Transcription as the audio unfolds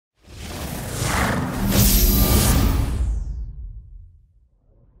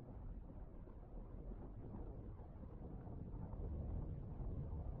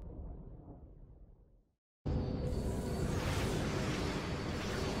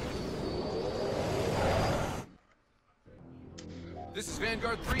This is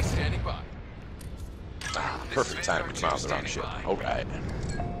Vanguard 3 standing by. Ah, perfect time to come out of the wrong ship. Alright.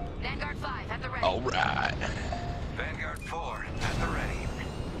 Vanguard 5 at the ready. Alright. Vanguard 4 at the ready.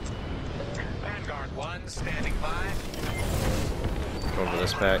 Vanguard 1 standing by. Over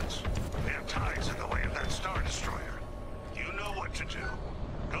this pack. Their tides in the way of that Star Destroyer. You know what to do.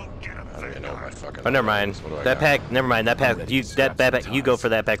 Go get them, I don't even know my fucking. Oh, never mind. That pack. Never mind. That pack. You. That pack. You go for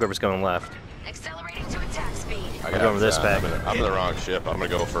that pack. Whoever's going left. Accelerating to attack speed. I We're going with this pack. I'm in the wrong ship. I'm gonna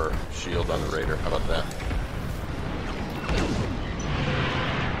go for shield on the Raider. How about that?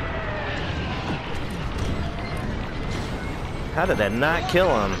 How did that not kill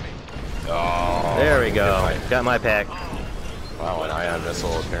him? Oh. There we go. Got my pack. Wow, an ion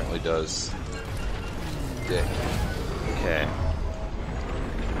missile apparently does dick. Okay.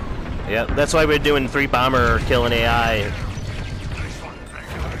 Yep, that's why we're doing 3 bomber killing AI.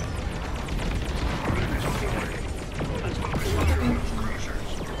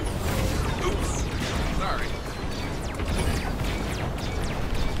 Sorry.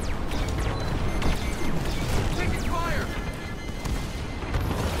 Taking fire.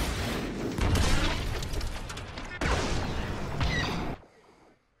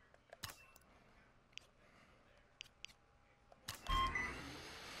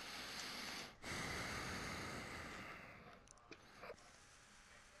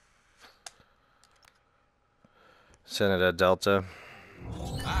 Send it at Delta.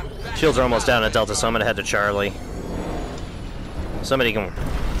 Shields are almost down at Delta, so I'm gonna head to Charlie. Somebody can...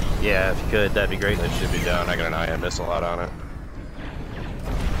 Yeah, if you could, that'd be great. That should be down. I got an ion missile out on it.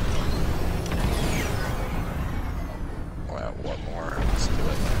 Well, one more. Let's do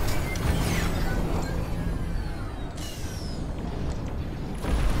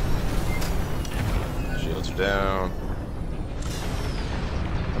it. Shields are down.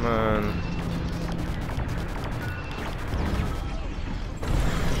 Come on.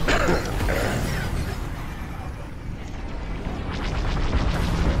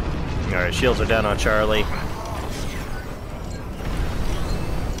 Alright, shields are down on Charlie.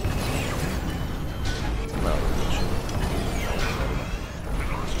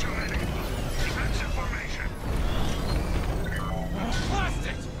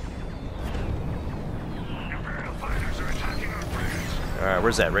 Alright,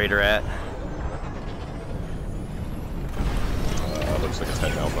 where's that Raider at? Looks like it's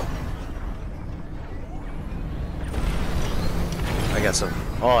heading Alpha. I got some...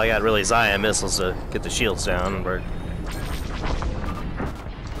 All I got really is ion missiles to get the shields down. We're...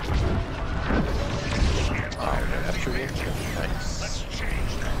 Oh, that's true. Nice.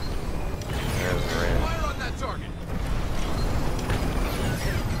 There's the ram. Fire on that target.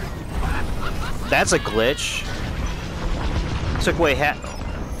 That's a glitch. Took away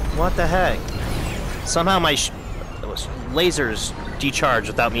What the heck? Somehow my lasers decharged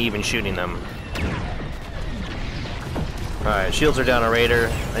without me even shooting them. Alright, shields are down on Raider.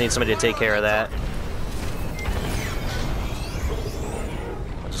 I need somebody to take care of that.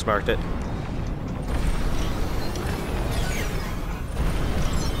 I just marked it.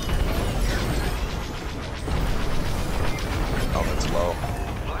 Oh, that's low.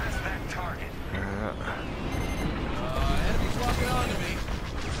 Blast that target. Enemy's locking onto me.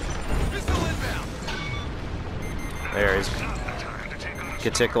 Missile inbound. There he's.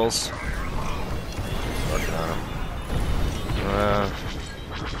 Get tickles. Working on him.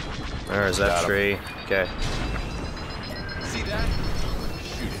 There's that tree. Okay. See that?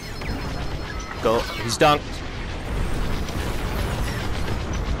 Shoot it. Go. He's dunked.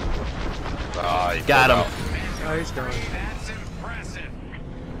 Ah, you Got him. out. Oh, he's gone. That's impressive.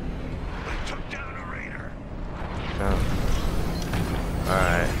 We took down a Raider. Oh.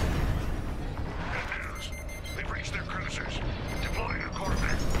 Alright. Good news. We've reached their cruisers. Deploying a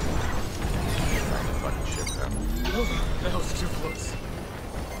Corvette. Fucking shit now. That was too close.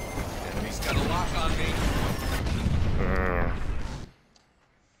 Enemy's got a lock on me.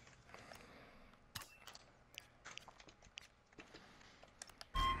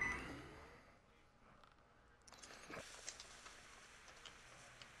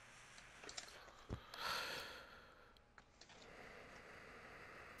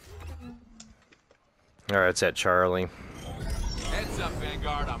 Alright, it's at Charlie. Heads up,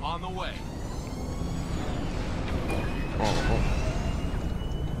 Vanguard. I'm on the way.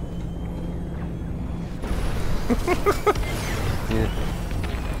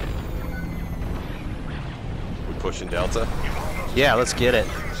 We pushing Delta. Yeah, let's get it.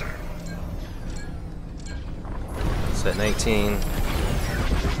 It's at 19.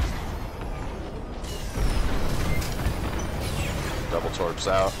 Double torps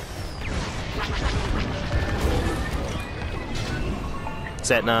out. It's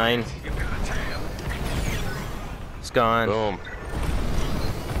at 9. You've got a tail. It's gone. Boom.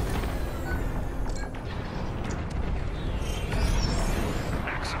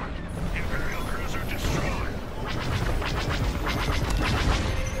 Excellent. Imperial cruiser destroyed.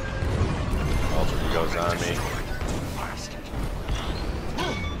 Alter Ego's on me. Blasted.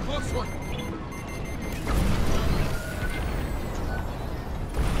 Boom! Close one.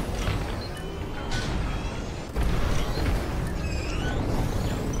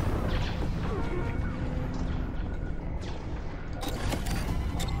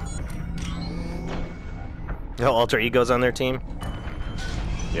 Oh, Alter Ego's on their team?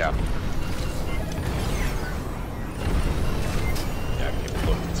 Yeah. Yeah, keep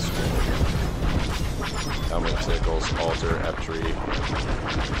looking at the screen. Helmet tickles, alter, F3.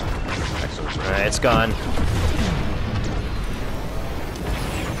 Excellent. Alright, it's gone.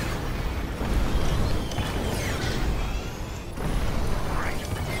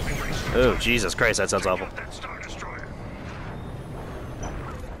 Oh, Jesus Christ, that sounds awful. That Star Destroyer.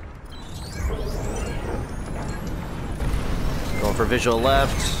 Going for visual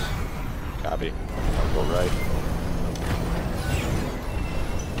left. Copy. I'll go right.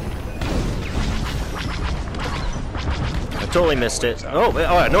 I totally missed it. Oh,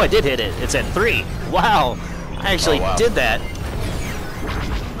 no, I did hit it. It's at 3. Wow. I actually Oh, wow. did that.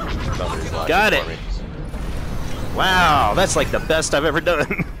 Somebody's locking Got for it. me. Wow, that's like the best I've ever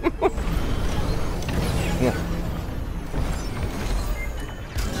done.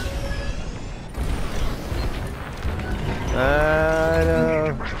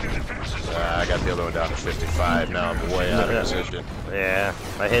 I got the other one down to 55. Now I'm way out of position. Yeah,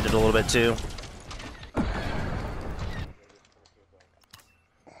 I hit it a little bit too.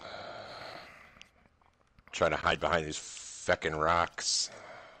 Trying to hide behind these feckin' rocks.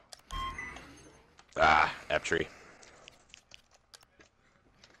 Ah, F-tree.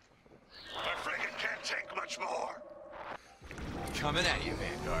 Our frigate can't take much more. Coming at you,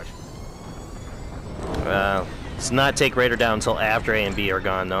 Vanguard. Let's not take Raider down until after A and B are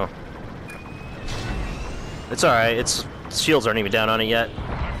gone, though. It's alright, its shields aren't even down on it yet.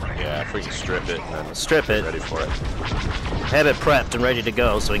 Yeah, if we can strip it and then Strip it. ready for it. Have it prepped and ready to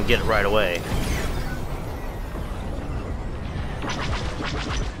go so we can get it right away.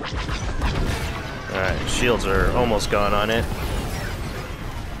 Alright, shields are almost gone on it.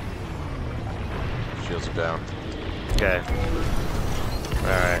 Shields are down. Okay.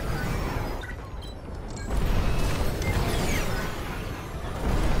 Alright.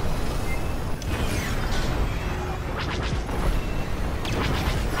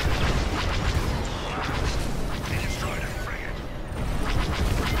 He destroyed a frigate.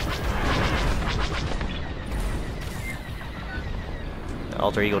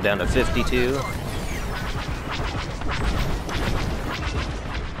 Alter Ego down to 52.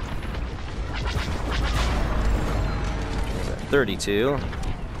 32.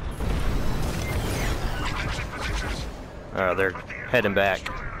 Oh, they're heading back.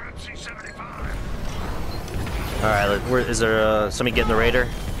 Alright, where is there somebody getting the Raider?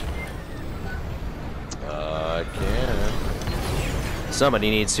 I can. Somebody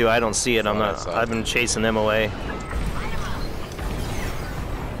needs to. I don't see it. I'm not. I've been chasing them away.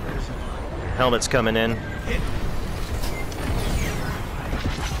 Helmet's coming in. Sure.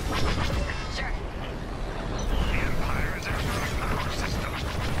 The Empire is after our power system.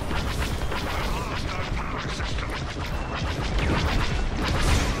 We've lost our power system.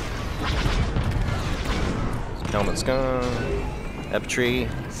 Helmet's gone. F-tree.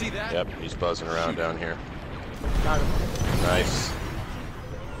 See that? Yep, he's buzzing around down here. Got him. Nice.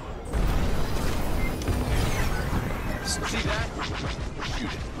 See that?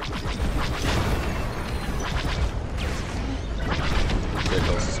 Shoot it.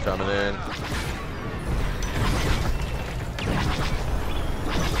 Nichols is coming in.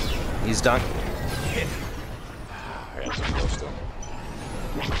 He's done. I got some close to him.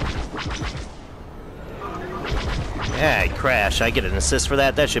 Yeah, crash. I get an assist for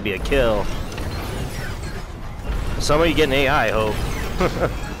that. That should be a kill. Somebody get an AI, I hope.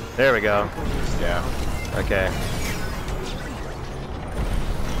 There we go. Yeah. Okay.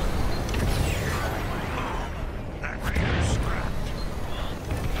 That Raider's scrapped.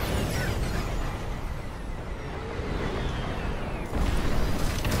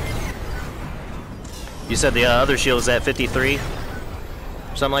 You said the other shield was at 53?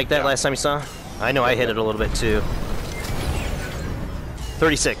 Something like that Yeah. last time you saw? I know I hit it a little bit too.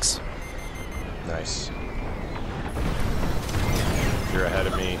 36. Nice. You're ahead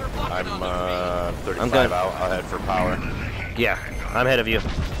of me. I'm 35 I'm good. out. I'll head for power. Yeah, I'm ahead of you.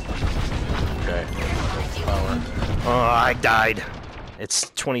 Okay. Power. Oh, I died.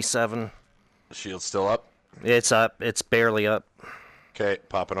 It's 27. Shield's still up. It's up. It's barely up. Okay,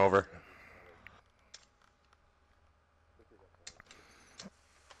 popping over.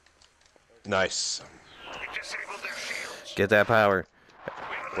 Nice. We disabled their shields. Get that power.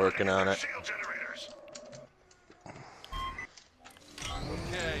 Working on it. Shield generators.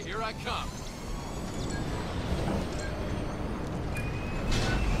 Okay, here I come.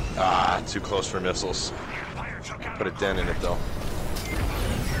 Ah, too close for missiles. Empire took out Put a dent in it though.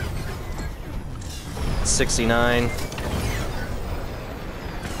 69.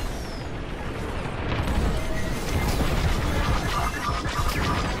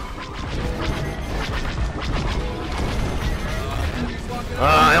 Oh,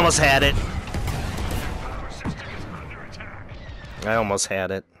 I almost had it. power system is under attack. I almost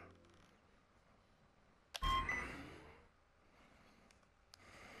had it.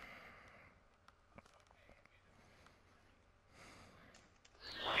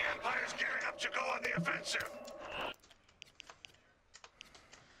 The Empire's gearing up to go on the offensive.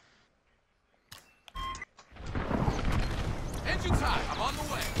 Engine's high. I'm on the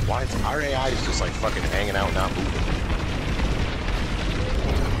way. Why is our AI is just like fucking hanging out, not moving?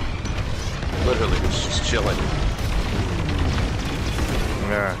 Literally, it's just chilling.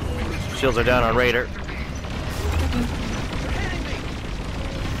 Yeah. Shields are down on Raider. They're hitting me.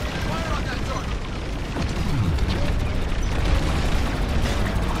 Fire on that target.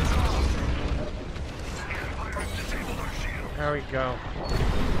 The Empire has disabled our shield. There we go.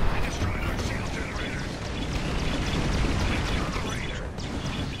 They destroyed our shield generators. You're the Raider.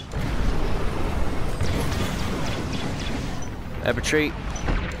 Retreat.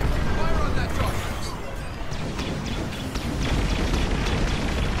 Fire on that target.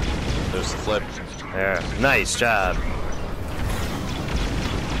 There's the flip. Yeah. Nice job.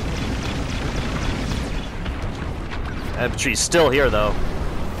 Retreat's still here though.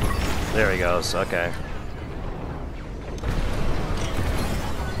 There he goes. Okay.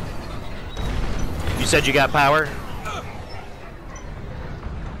 You said you got power?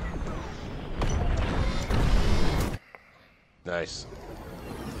 Nice.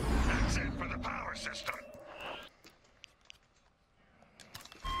 That's it for the power system.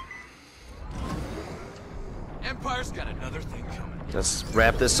 Empire's got another thing coming. Let's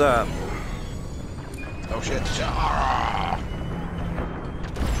wrap this up. Oh shit. Ah!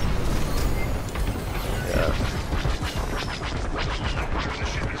 Yeah.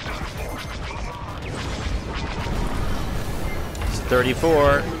 It's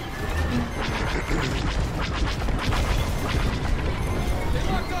 34. They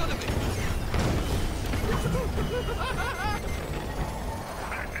locked onto me.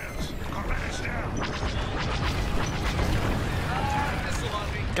 Bad news. Corvette is down. Missile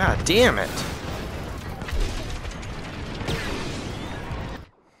on me. God damn it.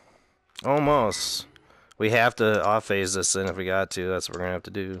 Almost. We have to off-phase this in if we got to. That's what we're going to have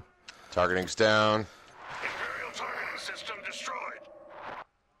to do. Targeting's down. Imperial targeting system destroyed.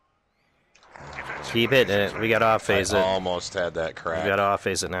 Defensive Keep hitting it. We got to off-phase I it. almost had that We crack. got to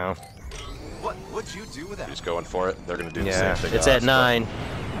off-phase it now. What'd you do with that? He's going for it. They're gonna do the Yeah. same thing. It's to at us, 9.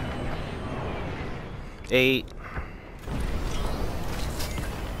 8.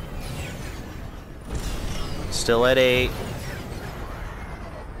 Still at 8.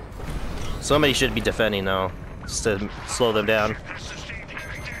 Somebody should be defending though, just to slow them down. has sustained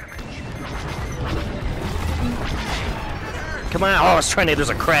heavy damage. Come on! Oh, I was trying to. There's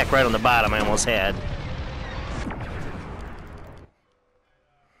a crack right on the bottom. I almost had.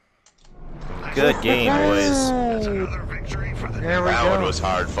 Good game, boys. That's another victory for the There we That one go. was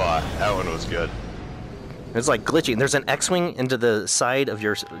hard fought. That one was good. It's like glitching. There's an X-wing into the side of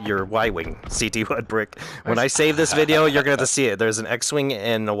your Y-wing, CT Wood Brick. When I save this video, you're gonna have to see it. There's an X-wing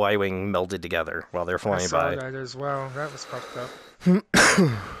and a Y-wing melded together while they're I flying saw by. that as well. That was fucked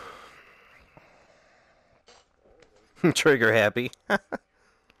up. Trigger happy.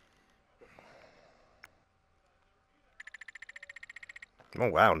 Oh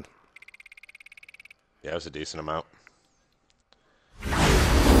wow. Yeah, it was a decent amount.